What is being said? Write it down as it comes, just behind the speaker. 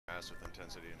ass with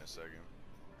intensity in a second.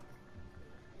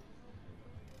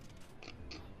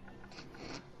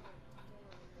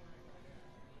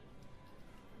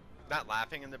 That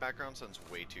laughing in the background sounds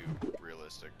way too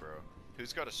realistic, bro.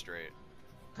 Who's got a straight?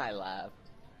 I laughed.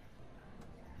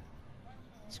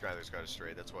 Skylar's got a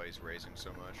straight, that's why he's raising so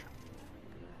much.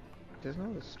 There's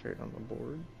not a straight on the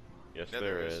board. Yes, Yeah,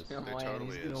 there is. There Man,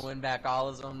 totally he's is. gonna win back all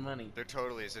his own money. There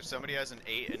totally is. If somebody has an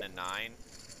 8 and a 9...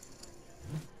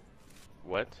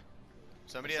 What?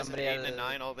 Somebody has an 8 and a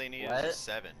 9, all they need is a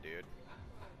 7, dude.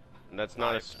 And that's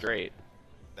not a straight.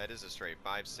 That is a straight.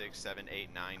 5, 6, 7,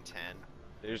 8, 9, 10.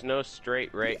 There's no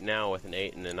straight right now with an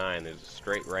 8 and a 9. There's a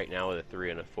straight right now with a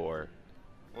 3 and a 4.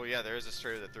 Well, yeah, there is a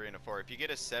straight with a 3 and a 4. If you get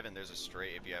a 7, there's a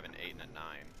straight if you have an 8 and a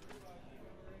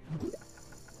 9.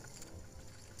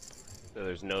 So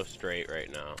there's no straight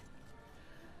right now.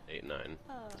 8, 9.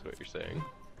 That's what you're saying.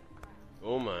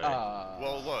 Oh my.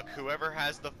 Well, look, whoever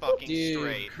has the fucking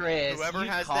straight, Chris, whoever you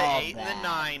has the called 8 and that. the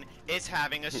 9 is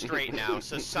having a straight now,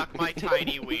 so suck my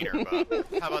tiny wiener, bub.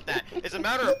 How about that? As a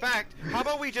matter of fact, how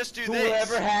about we just do this?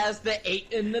 Whoever has the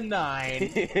 8 and the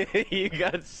 9. You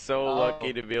got so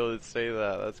lucky to be able to say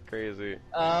that. That's crazy.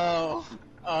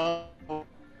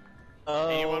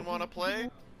 Anyone want to play?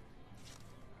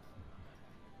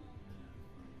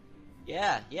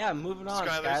 Yeah, moving on,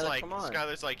 Skylar, come on.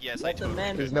 Skylar's like, yes, Let I the totally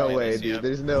men There's no play way, this, dude. yep.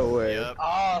 There's no way. Yep.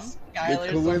 Oh, The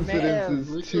Skylar's coincidence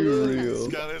is too real.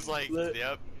 Skylar's like,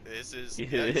 yep, this is...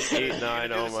 8,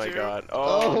 9, oh my god.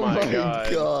 Oh my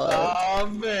god. Oh,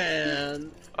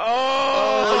 man. Oh!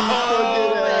 Oh, you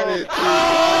fucking at it, dude.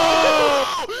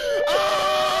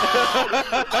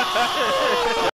 Oh!